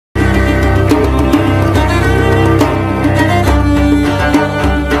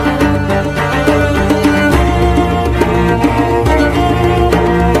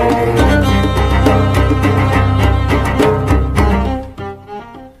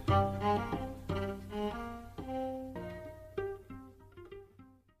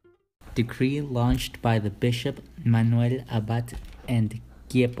Decree launched by the Bishop Manuel Abad and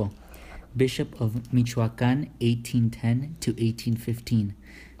Quiepo, Bishop of Michoacan, 1810 to 1815,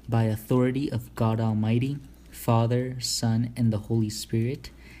 by authority of God Almighty, Father, Son, and the Holy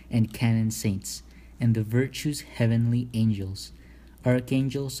Spirit, and canon saints, and the virtues heavenly angels,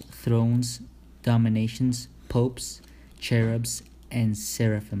 archangels, thrones, dominations, popes, cherubs, and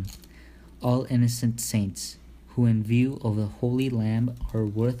seraphim, all innocent saints, who in view of the Holy Lamb are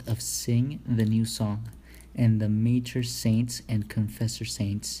worth of sing the new song, and the martyr saints and confessor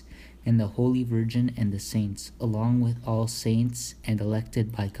saints, and the Holy Virgin and the saints, along with all saints and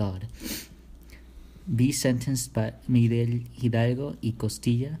elected by God, be sentenced by Miguel Hidalgo y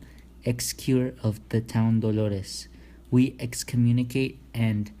Costilla, ex-cure of the town Dolores. We excommunicate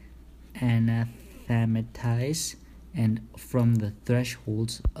and anathematize and from the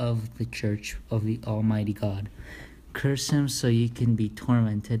thresholds of the Church of the Almighty God. Curse him so you can be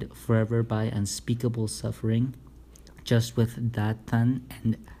tormented forever by unspeakable suffering, just with Dathan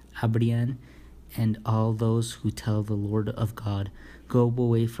and Abrian and all those who tell the Lord of God, go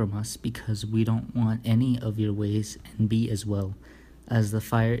away from us, because we don't want any of your ways, and be as well, as the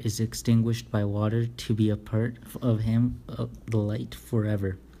fire is extinguished by water, to be a part of him the light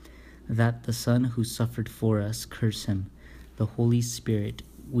forever. That the Son who suffered for us, curse him. The Holy Spirit,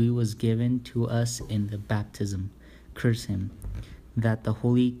 we was given to us in the baptism, curse him. That the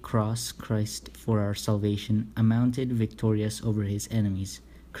Holy Cross, Christ for our salvation, amounted victorious over his enemies,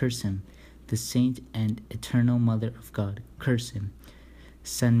 curse him. The Saint and Eternal Mother of God, curse him.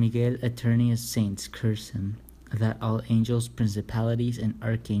 San Miguel, Attorney of Saints, curse him. That all angels, principalities, and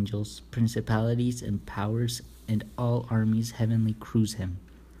archangels, principalities and powers, and all armies heavenly cruise him.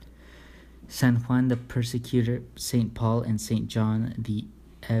 San Juan the Persecutor, Saint Paul and Saint John the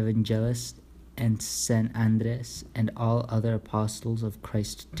Evangelist, and San Andres, and all other apostles of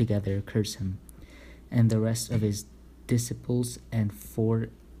Christ together, curse him. And the rest of his disciples and 4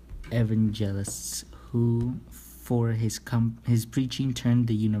 evangelists, who for his preaching turned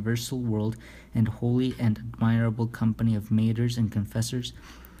the universal world, and holy and admirable company of martyrs and confessors,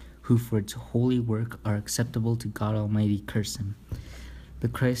 who for its holy work are acceptable to God Almighty, curse him. The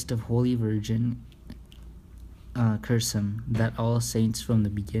Christ of Holy Virgin, curse him. That all saints from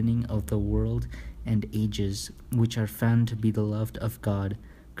the beginning of the world and ages, which are found to be the loved of God,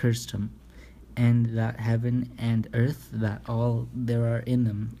 curse him. And that heaven and earth, that all there are in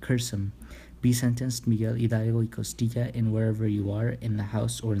them, curse him. Be sentenced Miguel Hidalgo y Costilla, in wherever you are, in the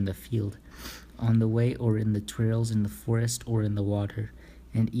house or in the field, on the way or in the trails, in the forest or in the water,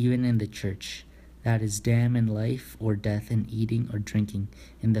 and even in the church. That is damn in life or death, in eating or drinking,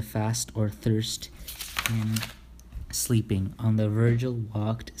 in the fast or thirst, in sleeping, on the virgil,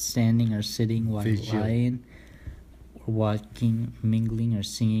 walked, standing or sitting, while lying or walking, mingling or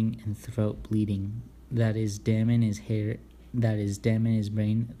singing, and throat bleeding. That is damn in his hair, that is damn in his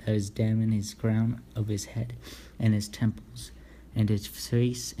brain, that is damn in his crown of his head, and his temples, and his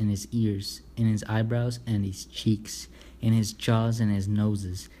face, and his ears, and his eyebrows, and his cheeks, in his jaws, and his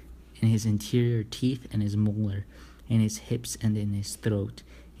noses, in his interior teeth, and his molar, in his hips, and in his throat,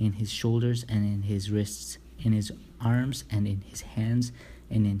 in his shoulders, and in his wrists, in his arms, and in his hands,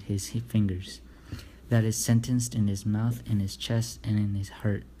 and in his fingers. That is sentenced in his mouth, in his chest, and in his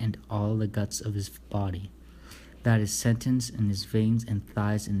heart, and all the guts of his body. That is sentenced in his veins and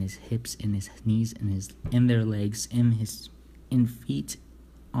thighs, in his hips, in his knees, in their legs, in feet,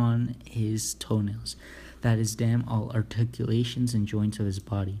 on his toenails. That is damn all articulations and joints of his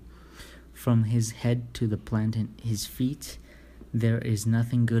body. From his head to the plant in his feet, there is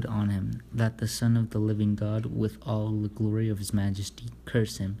nothing good on him. That the Son of the living God, with all the glory of his majesty,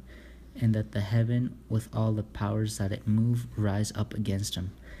 curse him. And that the heaven, with all the powers that it move, rise up against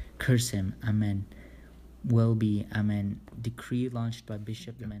him. Curse him. Amen. Will be. Amen. Decree launched by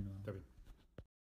Bishop Manuel.